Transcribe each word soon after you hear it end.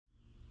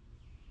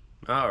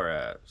All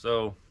right,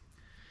 so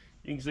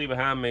you can see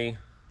behind me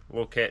a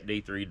little Cat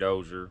D3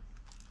 dozer.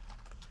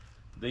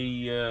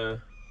 These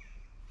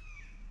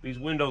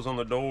windows on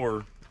the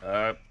door,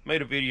 I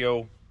made a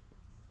video,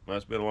 well,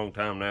 it's been a long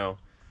time now,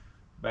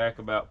 back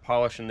about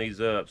polishing these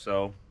up.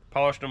 So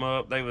polished them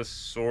up, they was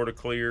sort of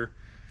clear.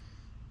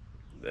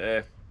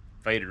 They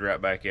faded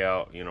right back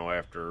out,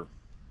 after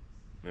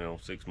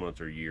 6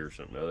 months or a year or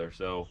something or other.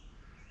 So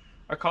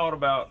I called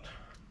about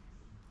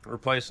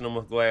replacing them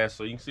with glass.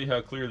 So you can see how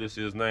clear this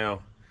is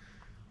now,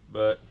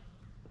 but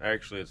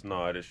actually it's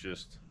not. It's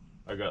just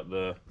I got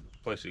the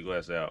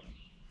plexiglass out.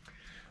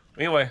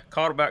 Anyway,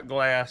 called about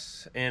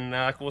glass, and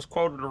I was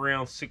quoted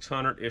around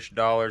 $600-ish,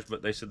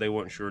 but they said they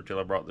weren't sure until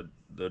I brought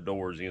the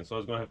doors in. So I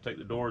was gonna have to take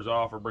the doors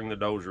off or bring the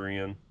dozer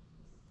in,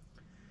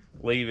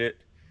 leave it.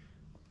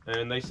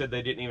 And they said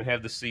they didn't even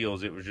have the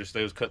seals. It was just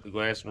they was cut the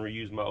glass and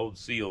reused my old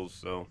seals.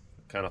 So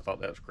I kind of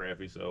thought that was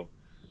crappy. So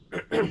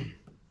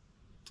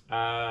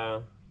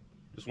I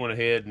just went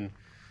ahead and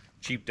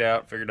cheaped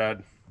out, figured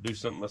I'd do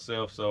something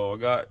myself. So I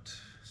got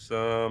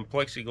some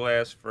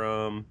plexiglass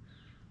from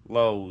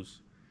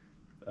Lowe's.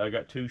 I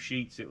got 2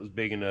 sheets. It was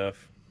big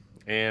enough,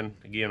 and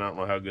again, I don't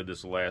know how good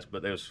this will last,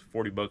 but they was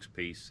 40 bucks a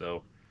piece.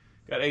 So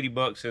got 80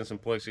 bucks in some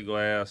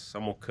plexiglass.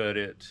 I'm gonna cut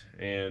it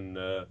and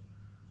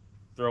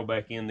throw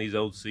back in these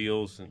old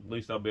seals, and at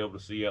least I'll be able to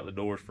see out the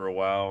doors for a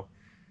while.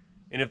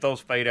 And if those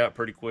fade out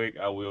pretty quick,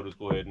 I will just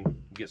go ahead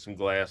and get some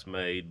glass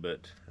made.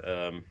 But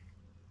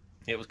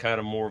it was kind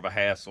of more of a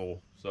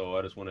hassle, so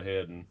I just went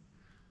ahead and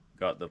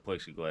got the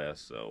plexiglass.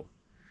 So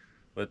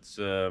let's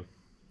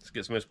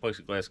get some of this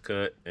plexiglass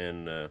cut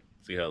and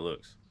see how it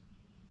looks.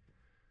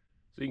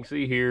 So you can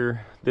see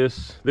here,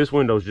 this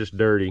window is just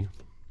dirty,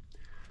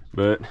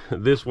 but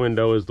this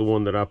window is the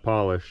one that I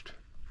polished.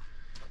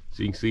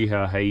 So you can see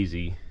how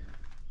hazy.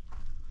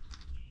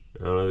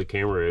 I don't know, the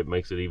camera, it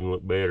makes it even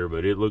look better,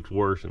 but it looks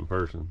worse in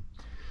person.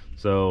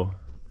 So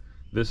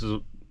this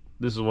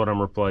is what I'm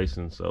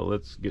replacing. So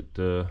let's get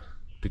to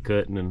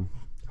cutting and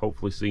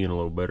hopefully seeing a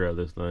little better out of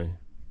this thing.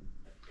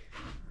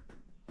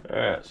 All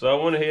right, so I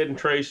went ahead and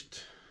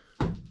traced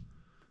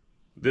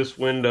this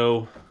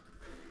window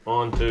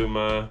onto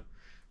my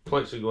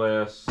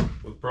plexiglass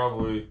with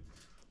probably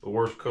the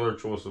worst color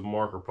choice of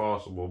marker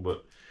possible,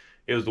 but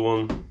it was the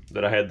one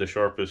that I had the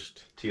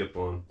sharpest tip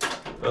on.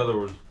 In other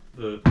words,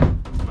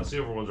 my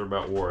silver ones are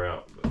about wore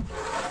out. But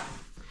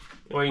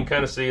well, you can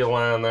kind of see a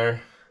line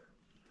there.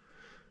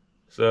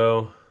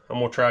 So I'm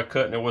gonna try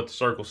cutting it with the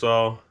circle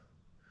saw.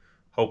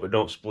 Hope it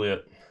don't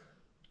split.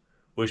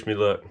 Wish me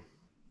luck.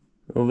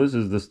 Well, this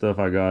is the stuff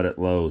I got at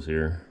Lowe's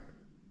here.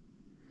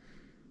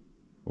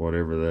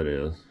 Whatever that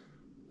is.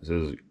 This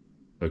is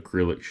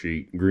acrylic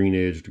sheet, green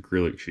edged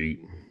acrylic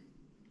sheet.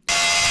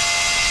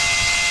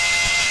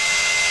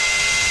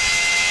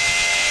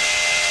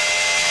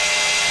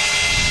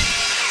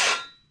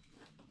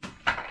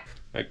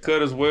 That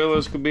cut as well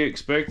as could be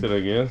expected,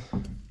 I guess.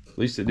 At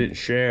least it didn't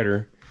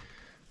shatter.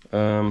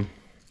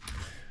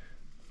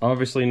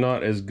 Obviously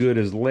not as good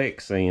as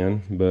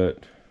Lexan,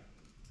 but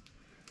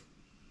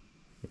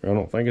I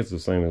don't think it's the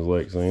same as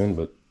Lexan,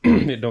 but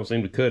it don't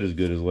seem to cut as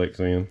good as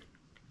Lexan.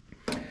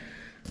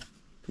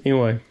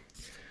 Anyway,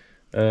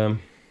 that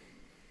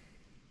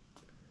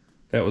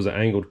was an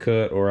angled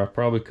cut, or I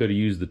probably could have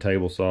used the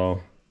table saw.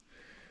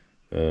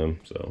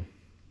 So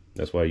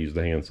that's why I used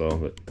the hand saw.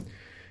 But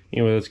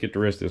anyway, let's get the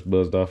rest of this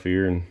buzzed off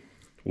here, and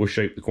we'll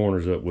shape the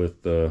corners up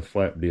with the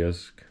flap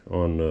disc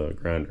on the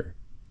grinder.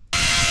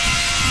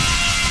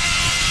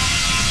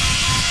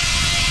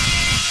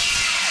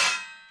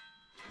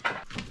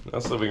 Now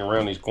see if we can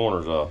round these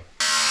corners off.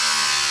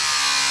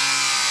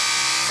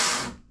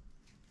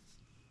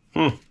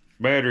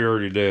 Battery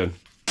already dead.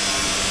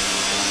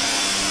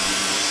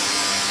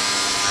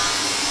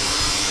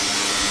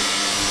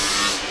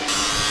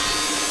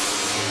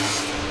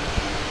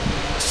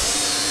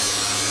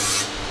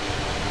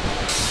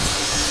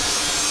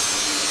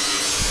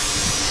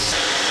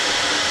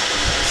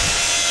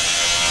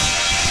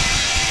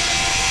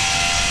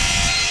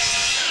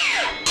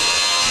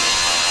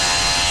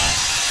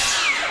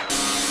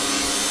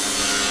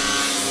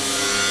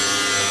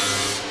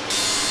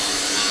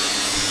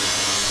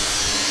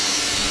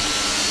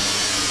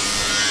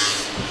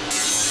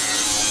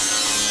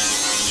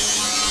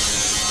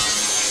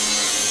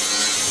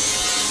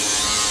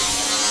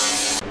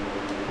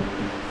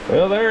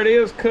 Well, there it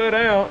is, cut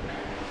out.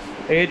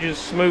 Edges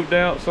smoothed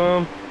out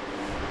some.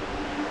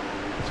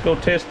 Let's go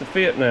test the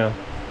fit now.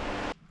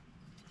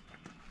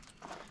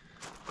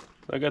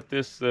 I got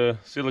this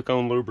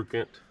silicone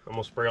lubricant. I'm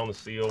gonna spray on the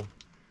seal.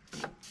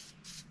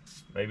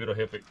 Maybe it'll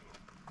help it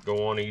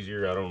go on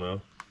easier, I don't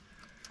know.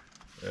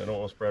 I don't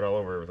want to spray it all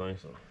over everything,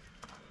 so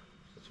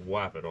let's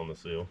wipe it on the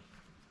seal.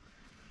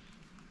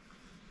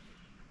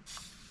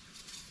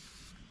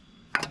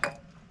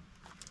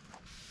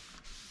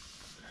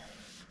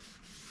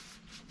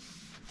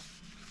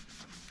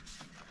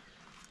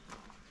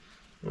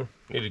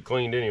 Needed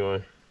cleaned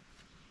anyway.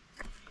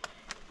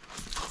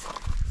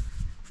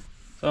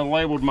 So I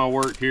labeled my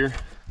work here.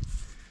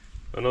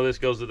 I know this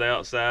goes to the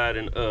outside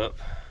and up.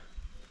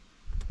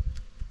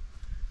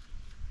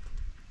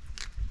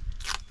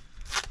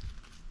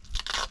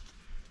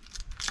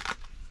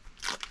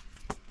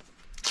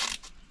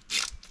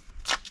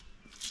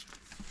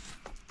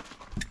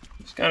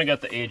 Kind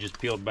of got the edges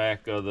peeled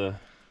back of the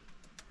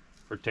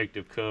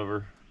protective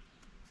cover.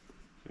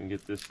 So we can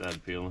get this side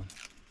peeling.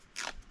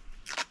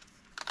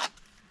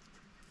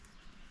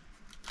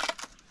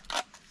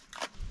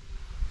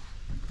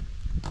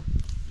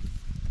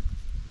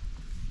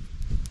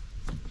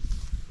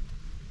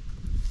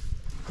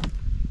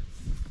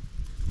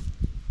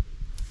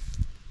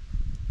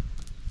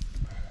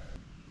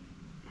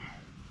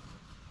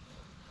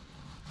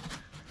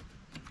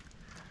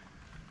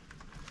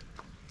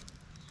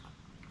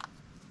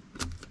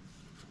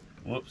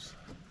 Whoops.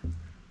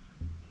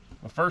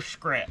 My first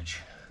scratch.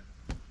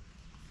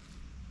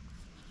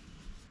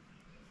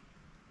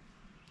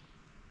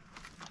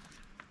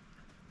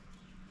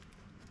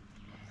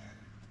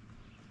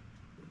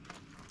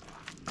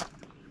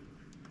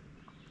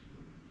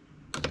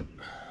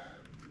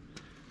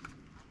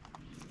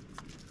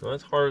 Well,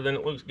 that's harder than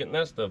it looks getting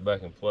that stuff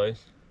back in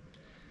place.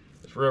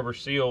 This rubber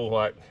seal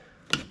like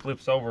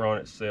flips over on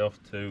itself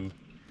to,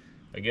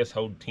 I guess,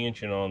 hold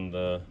tension on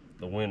the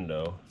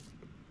window.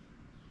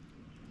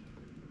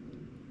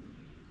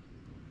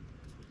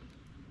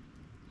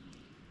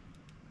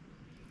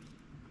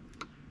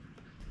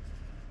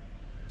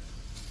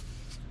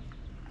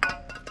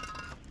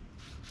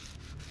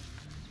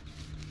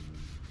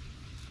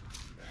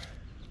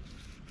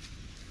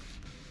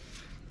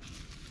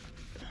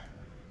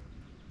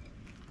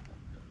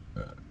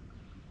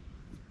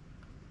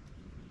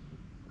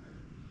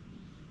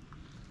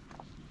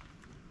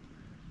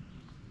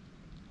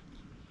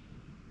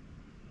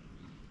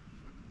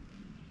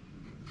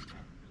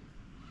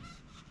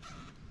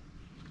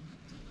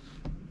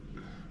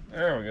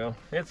 There we go.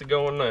 It's a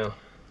going now.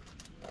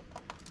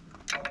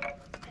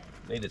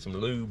 Needed some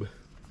lube.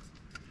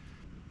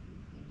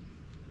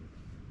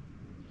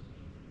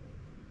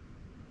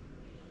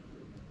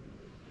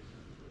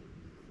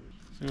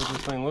 See what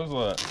this thing looks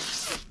like.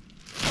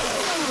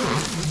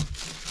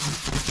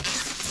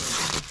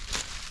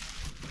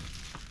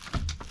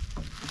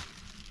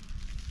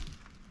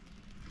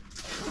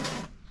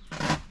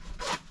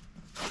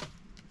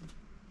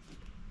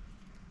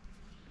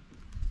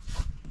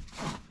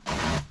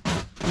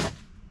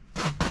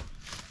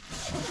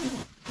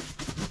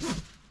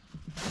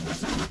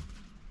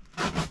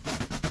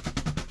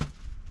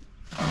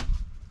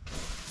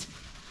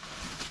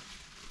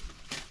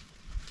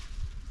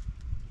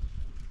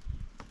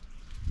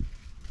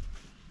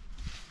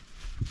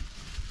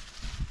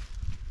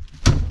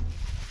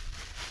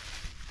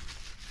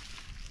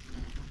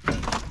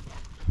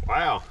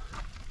 Wow,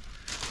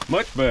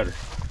 much better.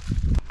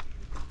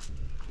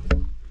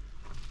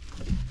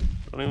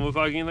 Don't even look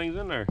like anything's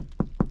in there.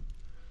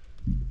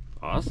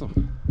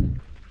 Awesome.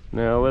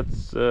 Now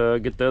let's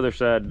get the other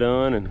side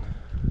done and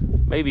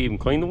maybe even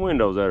clean the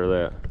windows out of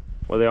that.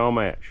 Well, they all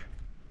match.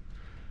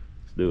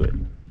 Let's do it.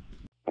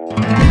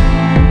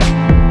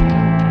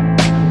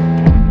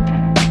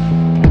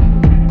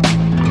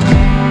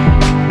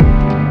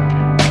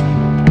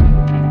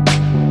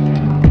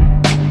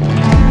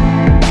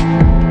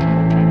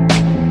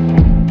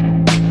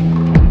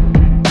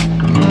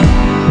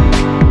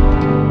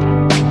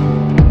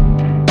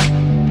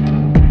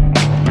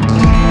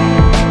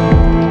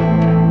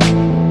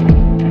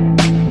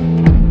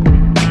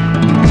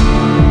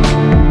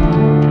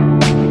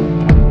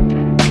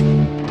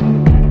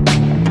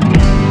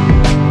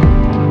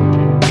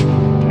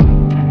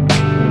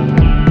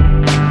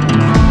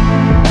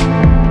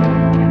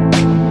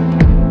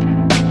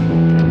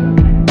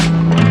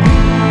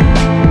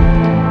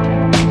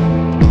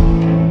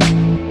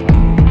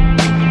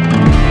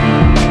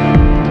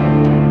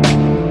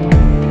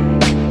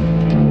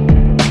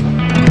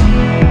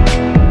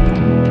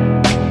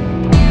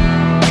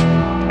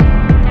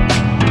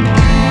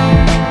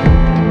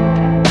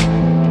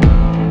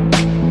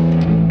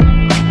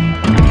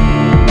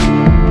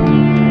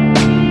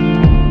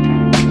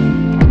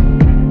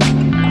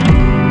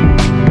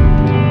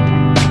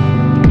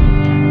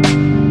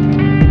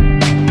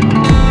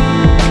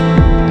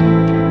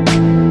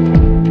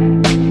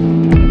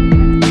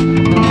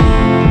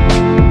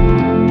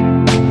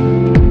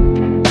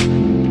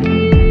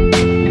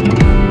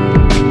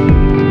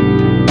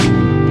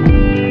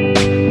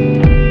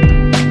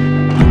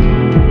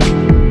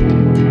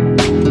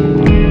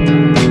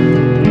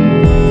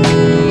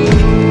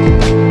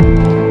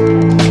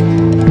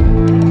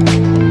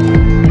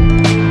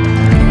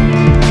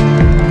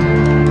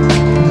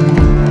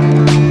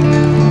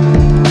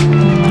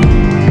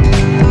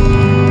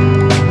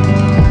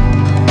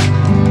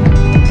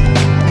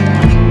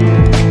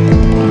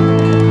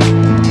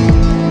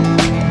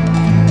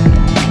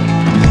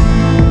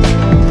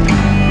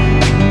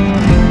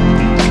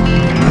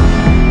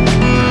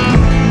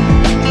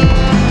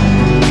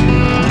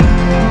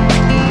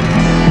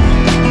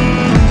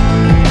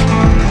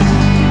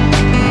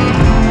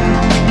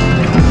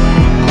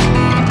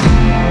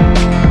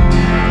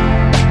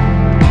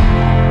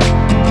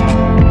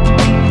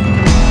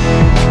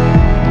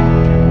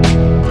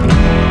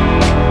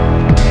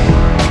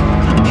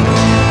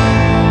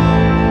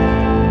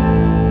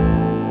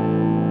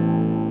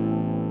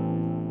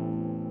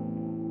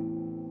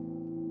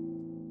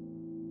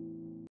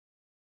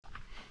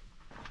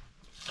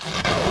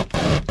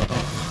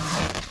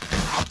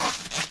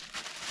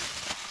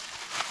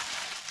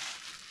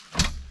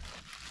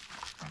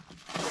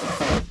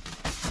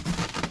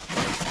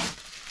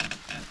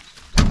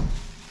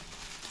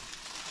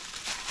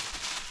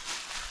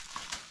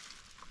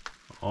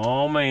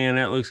 Oh man,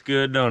 that looks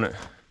good, don't it?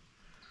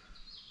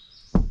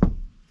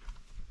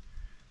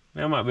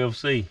 Now I might be able to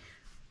see.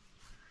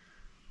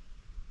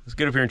 Let's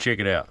get up here and check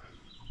it out.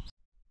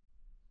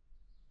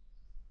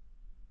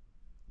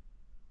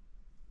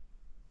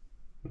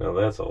 Now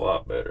that's a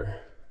lot better.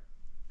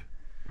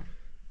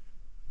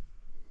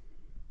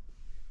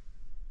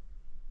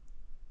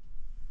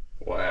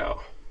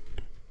 Wow.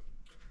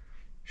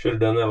 Should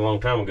have done that a long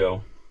time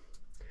ago.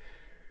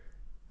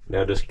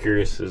 Now just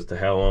curious as to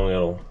how long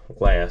it'll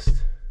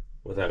last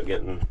without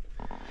getting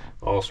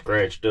all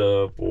scratched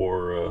up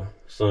or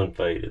sun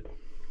faded.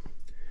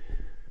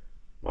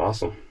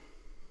 Awesome.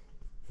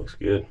 Looks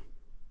good.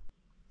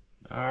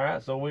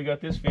 Alright, so we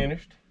got this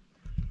finished.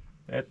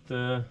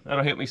 That'll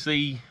help me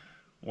see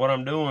what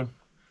I'm doing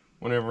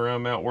whenever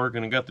I'm out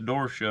working and got the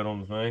door shut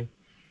on the thing.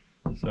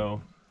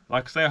 So,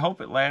 like I say, I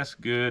hope it lasts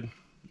good.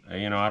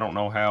 You know, I don't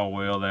know how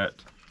well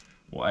that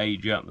will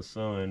age out in the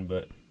sun,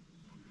 but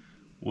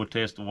we'll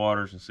test the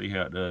waters and see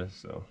how it does.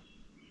 So,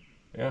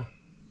 yeah.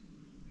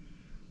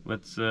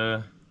 Let's get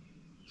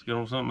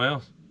on to something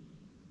else.